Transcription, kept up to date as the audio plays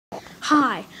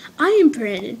Hi, I am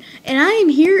Brandon, and I am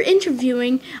here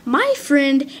interviewing my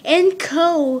friend and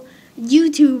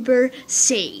co-YouTuber,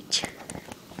 Sage.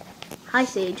 Hi,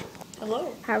 Sage.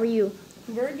 Hello. How are you?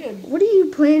 Very good. What are you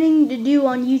planning to do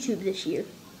on YouTube this year?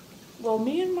 Well,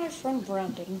 me and my friend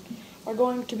Brandon are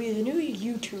going to be the new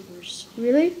YouTubers.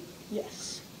 Really?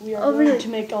 Yes. We are going Really? to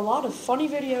make a lot of funny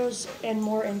videos and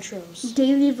more intros.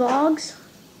 Daily vlogs?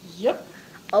 Yep.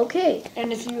 Okay.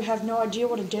 And if you have no idea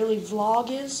what a daily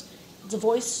vlog is, it's a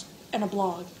voice and a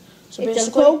blog. So It's a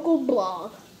basically, vocal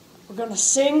blog. we're going to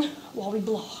sing while we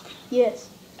blog. Yes.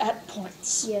 At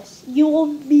points. Yes. You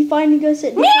will be finding us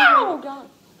at... Meow! God.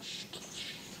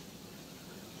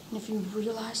 And if you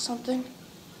realize something,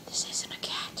 this isn't a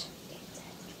cat.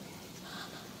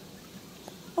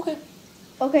 Okay.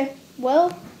 Okay.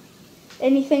 Well,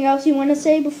 anything else you want to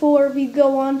say before we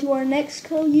go on to our next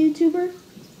co-YouTuber?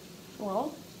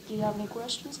 Well, do you have any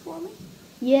questions for me?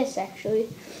 Yes, actually.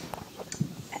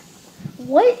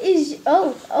 What is...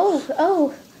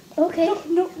 Oh, okay.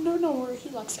 No worry. He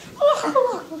likes it.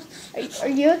 Are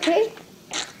you okay?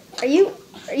 Are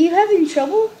you having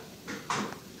trouble?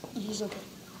 He's okay.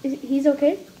 He's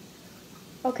okay?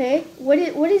 Okay. What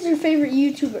is your favorite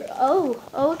YouTuber? Oh,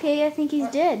 okay, I think he's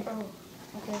dead. Oh,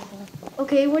 okay.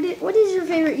 Okay, what is your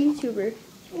favorite YouTuber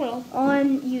Well,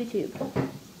 on YouTube?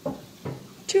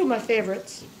 two of my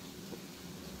favorites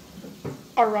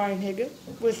are Ryan Higa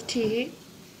with T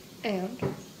and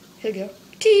Higa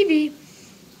TV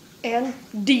and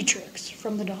D-Trix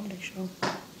from The Dominic Show.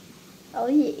 Oh,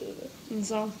 yeah. And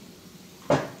so,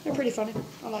 they're pretty funny.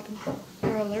 I like them.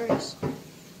 They're hilarious.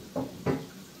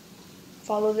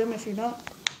 Follow them if you're not.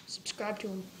 Subscribe to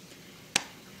them.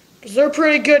 Because they're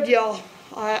pretty good, y'all.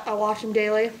 I watch them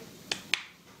daily.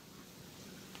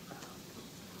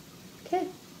 Okay,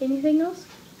 anything else?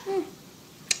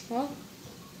 Well,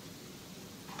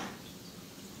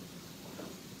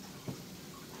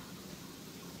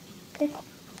 Okay.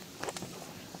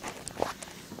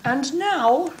 and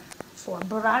now for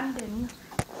Brandon.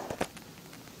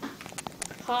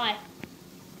 Hi.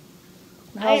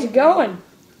 How's it going?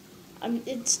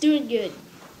 It's doing good.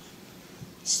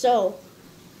 So,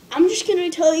 I'm just going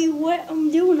to tell you what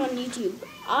I'm doing on YouTube.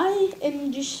 I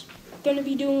am just going to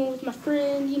be doing it with my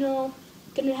friend,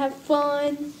 going to have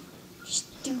fun,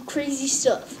 just do crazy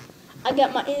stuff. I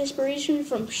got my inspiration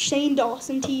from Shane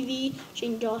Dawson TV,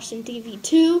 Shane Dawson TV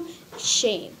 2,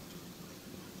 Shane.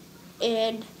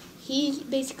 And he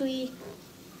basically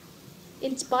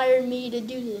inspired me to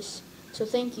do this. So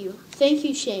thank you. Thank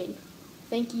you, Shane.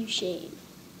 Thank you, Shane.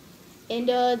 And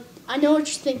I know what you're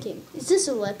thinking. Is this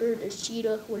a leopard, a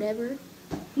cheetah, whatever?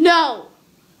 No!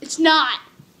 It's not!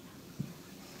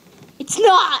 It's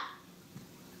not!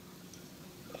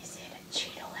 Is it a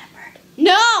cheetah leopard?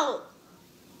 No!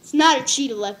 It's not a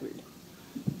cheetah leopard.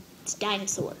 It's a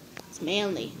dinosaur. It's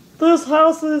manly. This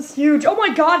house is huge. Oh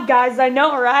my god, guys, I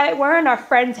know, right? We're in our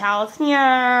friend's house.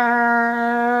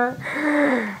 Yeah.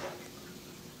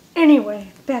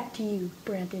 Anyway, back to you,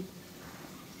 Brandon.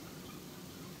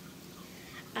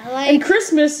 And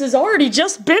Christmas has already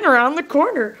just been around the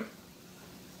corner.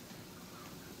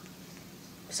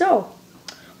 So,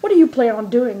 what do you plan on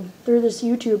doing through this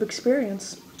YouTube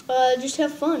experience? Just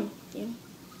have fun. Yeah.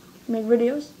 Make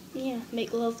videos? Yeah,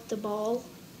 make love with the ball.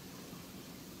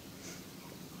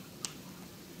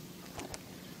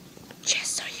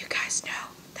 Just so you guys know,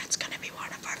 that's gonna be one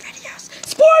of our videos.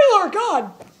 Spoiler!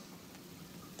 God!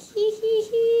 Hee hee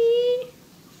hee.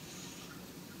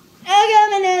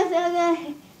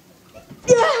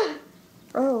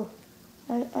 Oh,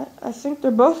 I think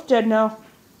they're both dead now.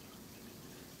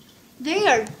 They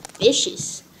are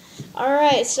vicious.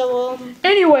 Alright, so,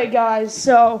 Anyway, guys,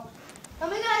 so... Oh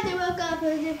my god, they woke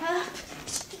up.